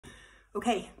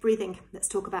Okay, breathing. Let's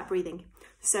talk about breathing.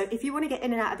 So if you want to get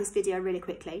in and out of this video really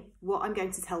quickly, what I'm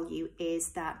going to tell you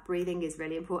is that breathing is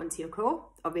really important to your core,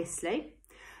 obviously.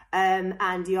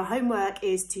 And your homework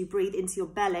is to breathe into your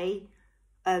belly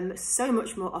so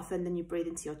much more often than you breathe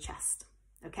into your chest,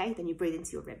 okay? Then you breathe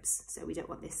into your ribs. So we don't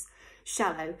want this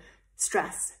shallow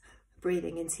stress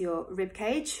breathing into your rib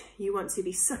cage. You want to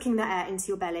be sucking that air into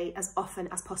your belly as often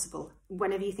as possible.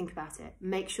 Whenever you think about it,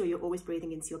 make sure you're always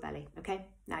breathing into your belly, okay?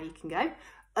 Now you can go.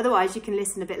 Otherwise, you can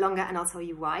listen a bit longer and I'll tell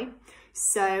you why.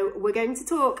 So we're going to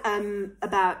talk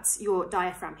about your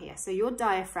diaphragm here. So your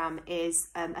diaphragm is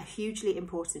a hugely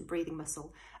important breathing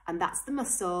muscle, and that's the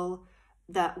muscle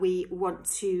that we want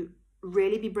to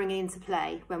really be bringing into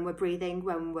play when we're breathing,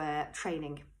 when we're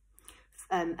training.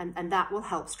 And that will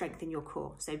help strengthen your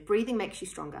core. So breathing makes you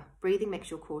stronger. Breathing makes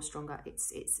your core stronger.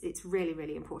 It's really,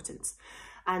 really important.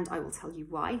 And I will tell you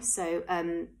why. So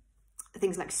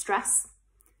things like stress,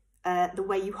 the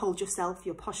way you hold yourself,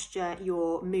 your posture,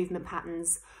 your movement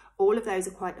patterns, all of those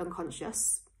are quite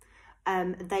unconscious.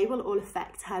 They will all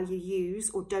affect how you use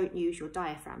or don't use your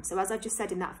diaphragm. So as I just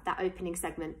said in that opening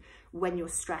segment, when you're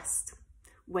stressed,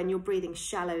 when you're breathing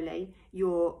shallowly,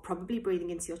 you're probably breathing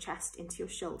into your chest, into your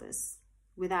shoulders,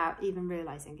 without even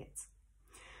realizing it.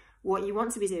 What you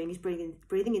want to be doing is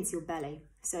breathing into your belly.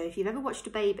 So if you've ever watched a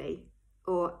baby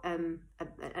or an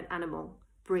animal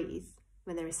breathe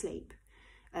when they're asleep,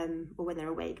 or when they're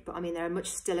awake, but I mean, they're much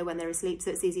stiller when they're asleep,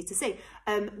 so it's easy to see.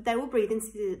 They will breathe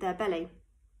into their belly.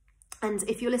 And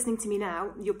if you're listening to me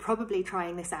now, you're probably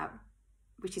trying this out,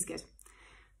 which is good.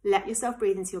 Let yourself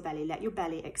breathe into your belly. Let your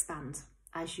belly expand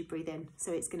as you breathe in.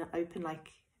 So it's going to open like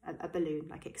a balloon,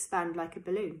 like expand like a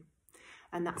balloon.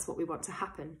 And that's what we want to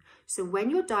happen. So when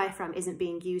your diaphragm isn't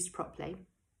being used properly,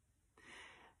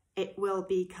 it will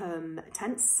become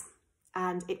tense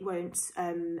and it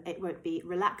won't be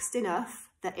relaxed enough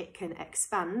that it can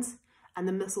expand, and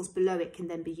the muscles below it can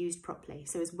then be used properly.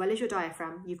 So as well as your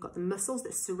diaphragm, you've got the muscles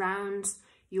that surround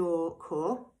your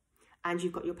core, and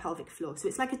you've got your pelvic floor. So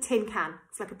it's like a tin can,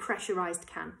 it's like a pressurized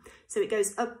can. So it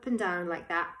goes up and down like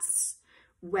that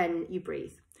when you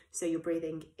breathe. So you're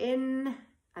breathing in,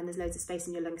 and there's loads of space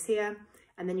in your lungs here,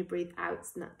 and then you breathe out,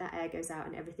 and that air goes out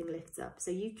and everything lifts up.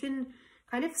 So you can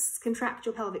kind of contract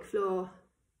your pelvic floor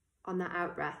on that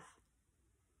out breath,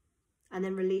 and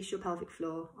then release your pelvic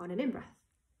floor on an in-breath.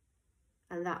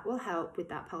 And that will help with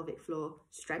that pelvic floor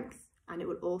strength, and it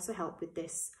will also help with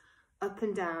this up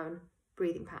and down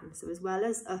breathing pattern. So as well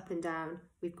as up and down,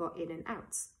 we've got in and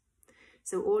out.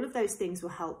 So all of those things will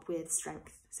help with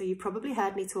strength. So you probably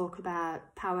heard me talk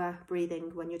about power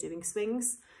breathing when you're doing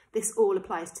swings. This all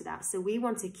applies to that. So we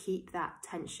want to keep that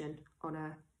tension on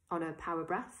a power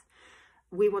breath.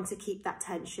 We want to keep that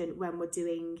tension when we're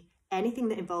doing anything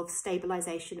that involves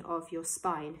stabilization of your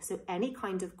spine. So any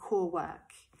kind of core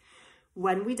work.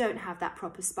 When we don't have that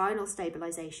proper spinal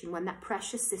stabilization, when that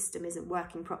pressure system isn't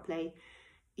working properly,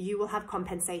 you will have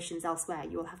compensations elsewhere.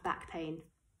 You will have back pain.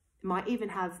 You might even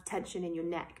have tension in your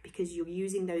neck because you're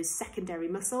using those secondary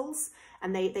muscles,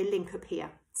 and they link up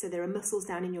here. So there are muscles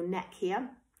down in your neck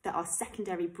here that are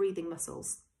secondary breathing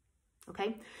muscles,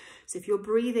 okay? So if you're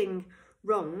breathing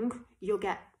wrong, you'll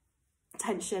get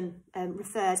tension,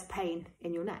 referred pain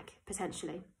in your neck,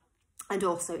 potentially, and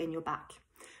also in your back.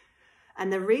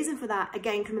 And the reason for that,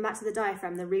 again, coming back to the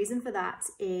diaphragm, the reason for that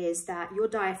is that your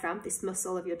diaphragm, this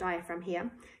muscle of your diaphragm here,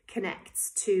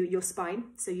 connects to your spine.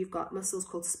 So you've got muscles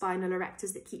called spinal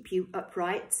erectors that keep you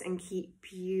upright and keep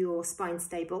your spine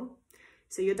stable.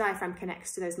 So your diaphragm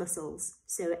connects to those muscles.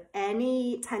 So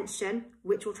any tension,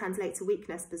 which will translate to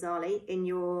weakness, bizarrely, in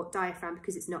your diaphragm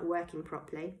because it's not working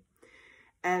properly,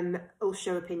 will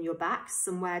show up in your back,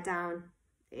 somewhere down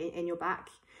in your back.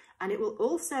 And it will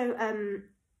also,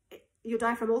 your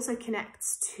diaphragm also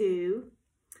connects to,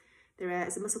 there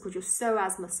is a muscle called your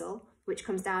psoas muscle, which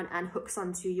comes down and hooks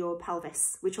onto your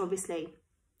pelvis, which obviously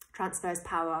transfers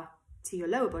power to your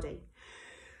lower body.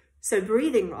 So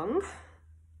breathing wrong,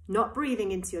 not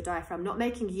breathing into your diaphragm, not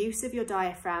making use of your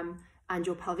diaphragm and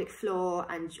your pelvic floor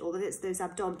and all of those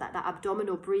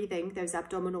abdominal breathing, those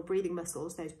abdominal breathing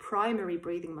muscles, those primary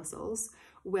breathing muscles,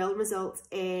 will result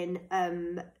in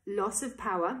loss of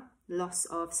power, loss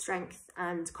of strength,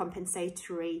 and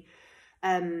compensatory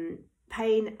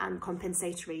pain, and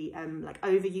compensatory like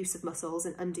overuse of muscles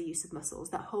and underuse of muscles.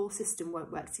 That whole system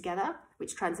won't work together,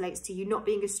 which translates to you not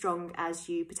being as strong as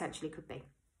you potentially could be,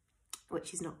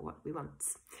 which is not what we want.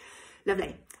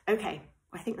 Lovely. Okay,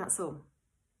 I think that's all.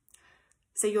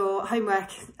 So your homework,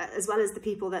 as well as the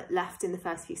people that left in the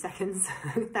first few seconds,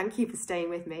 thank you for staying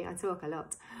with me. I talk a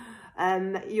lot.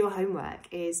 Your homework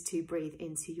is to breathe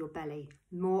into your belly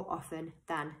more often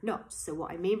than not. So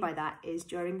what I mean by that is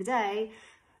during the day,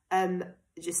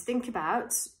 just think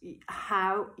about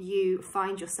how you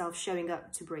find yourself showing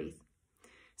up to breathe.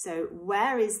 So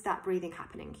where is that breathing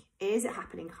happening? Is it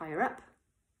happening higher up?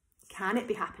 Can it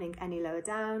be happening any lower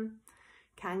down?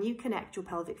 Can you connect your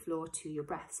pelvic floor to your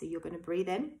breath? So you're going to breathe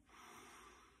in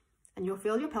and you'll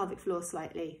feel your pelvic floor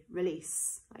slightly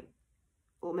release, like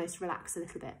almost relax a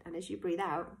little bit. And as you breathe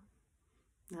out,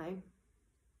 no,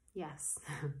 yes,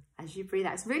 as you breathe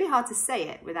out, it's really hard to say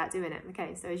it without doing it.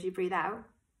 Okay, so as you breathe out,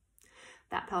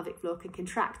 that pelvic floor can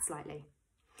contract slightly.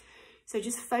 So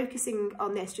just focusing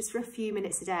on this just for a few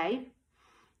minutes a day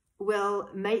will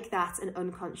make that an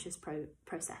unconscious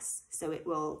process. So it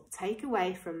will take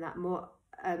away from that more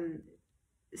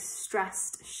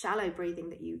stressed, shallow breathing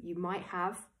that you might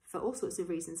have for all sorts of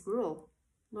reasons.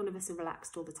 None of us are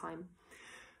relaxed all the time.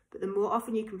 But the more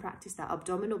often you can practice that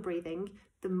abdominal breathing,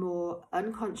 the more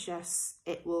unconscious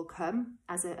it will come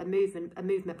as a movement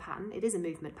pattern. It is a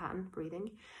movement pattern,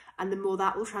 breathing. And the more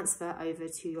that will transfer over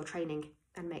to your training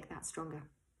and make that stronger.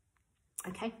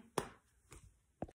 Okay.